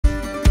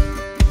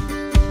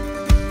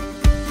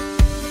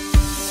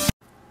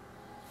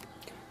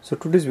So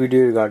today's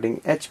video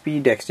regarding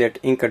HP DeskJet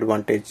Ink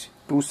Advantage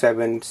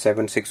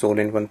 2776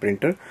 all-in-one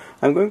printer.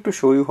 I'm going to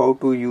show you how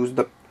to use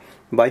the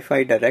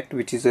Wi-Fi Direct,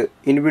 which is a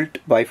inbuilt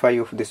Wi-Fi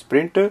of this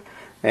printer,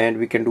 and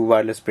we can do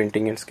wireless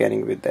printing and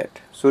scanning with that.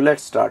 So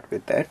let's start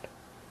with that.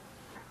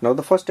 Now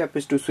the first step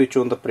is to switch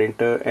on the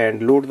printer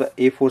and load the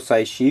A4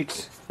 size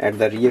sheets at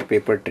the rear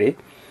paper tray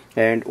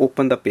and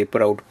open the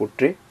paper output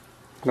tray.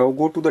 Now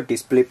go to the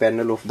display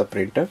panel of the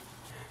printer.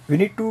 We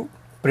need to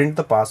print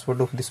the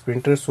password of this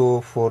printer, so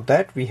for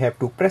that we have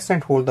to press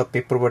and hold the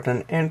paper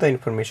button and the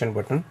information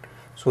button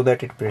so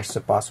that it prints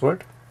the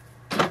password.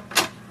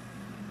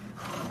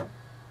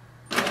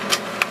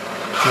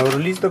 Now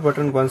release the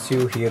button once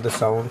you hear the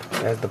sound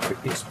as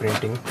it's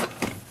printing.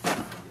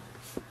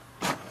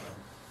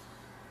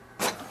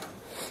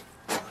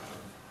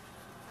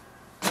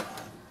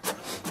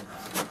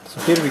 So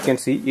here we can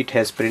see it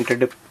has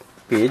printed a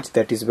page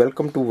that is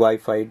welcome to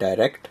Wi-Fi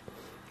Direct,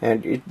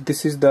 and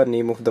this is the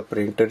name of the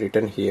printer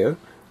written here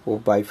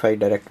of Wi-Fi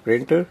Direct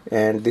printer,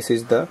 and this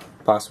is the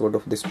password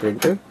of this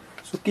printer.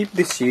 So keep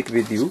this sheet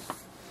with you.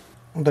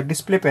 On the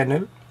display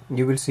panel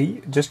you will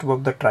see just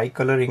above the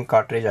tricolor ink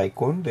cartridge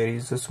icon there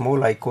is a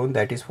small icon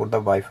that is for the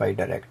Wi-Fi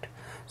Direct.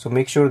 So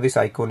make sure this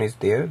icon is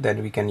there,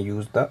 then we can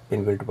use the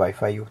inbuilt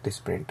Wi-Fi of this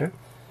printer.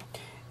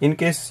 In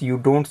case you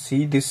don't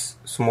see this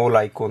small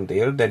icon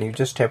there, then you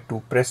just have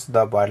to press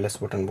the wireless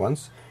button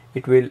once.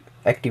 It will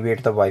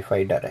activate the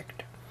Wi-Fi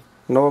Direct.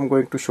 Now I'm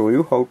going to show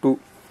you how to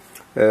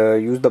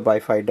use the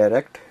Wi-Fi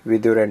Direct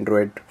with your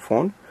Android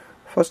phone.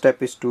 First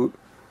step is to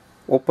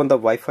open the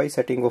Wi-Fi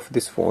setting of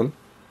this phone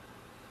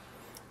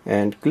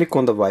and click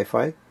on the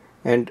Wi-Fi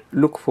and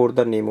look for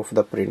the name of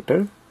the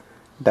printer,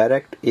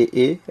 Direct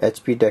AA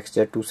HP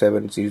DeskJet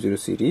 2700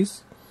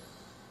 series,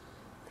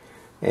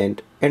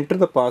 and enter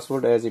the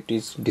password as it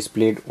is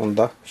displayed on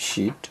the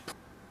sheet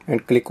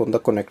and click on the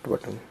connect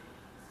button.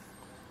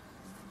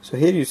 So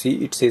here you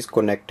see it says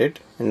connected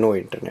and no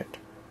internet.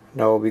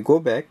 Now we go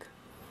back,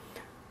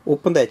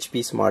 open the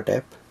HP Smart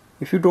app.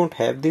 If you don't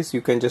have this, you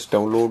can just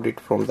download it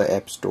from the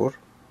App Store.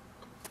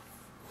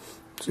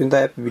 So in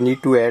the app we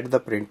need to add the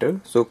printer,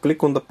 so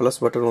click on the plus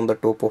button on the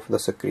top of the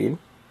screen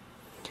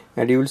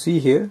and you will see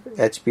here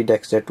HP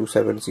DeskJet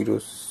 270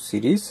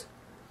 series.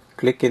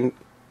 Click in.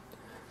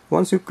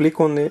 Once you click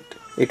on it,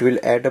 it will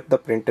add up the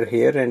printer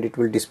here and it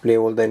will display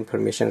all the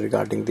information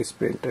regarding this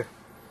printer.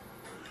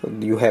 So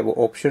you have an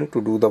option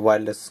to do the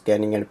wireless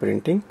scanning and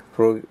printing.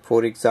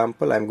 For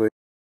example, I'm going to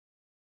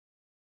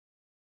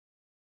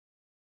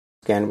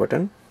scan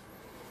button.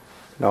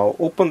 Now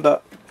open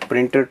the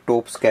printer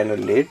top scanner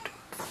lid.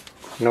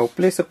 Now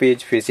place a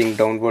page facing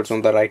downwards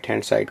on the right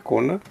hand side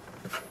corner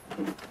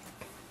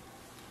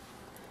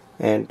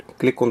and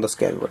click on the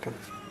scan button.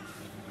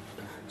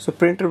 So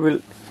printer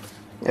will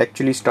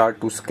actually start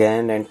to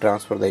scan and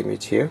transfer the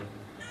image here.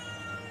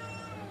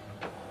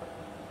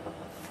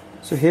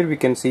 So here we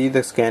can see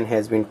the scan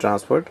has been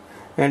transferred,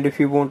 and if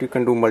you want you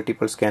can do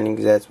multiple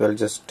scannings as well.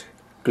 Just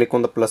click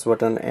on the plus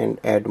button and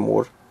add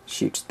more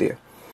sheets there.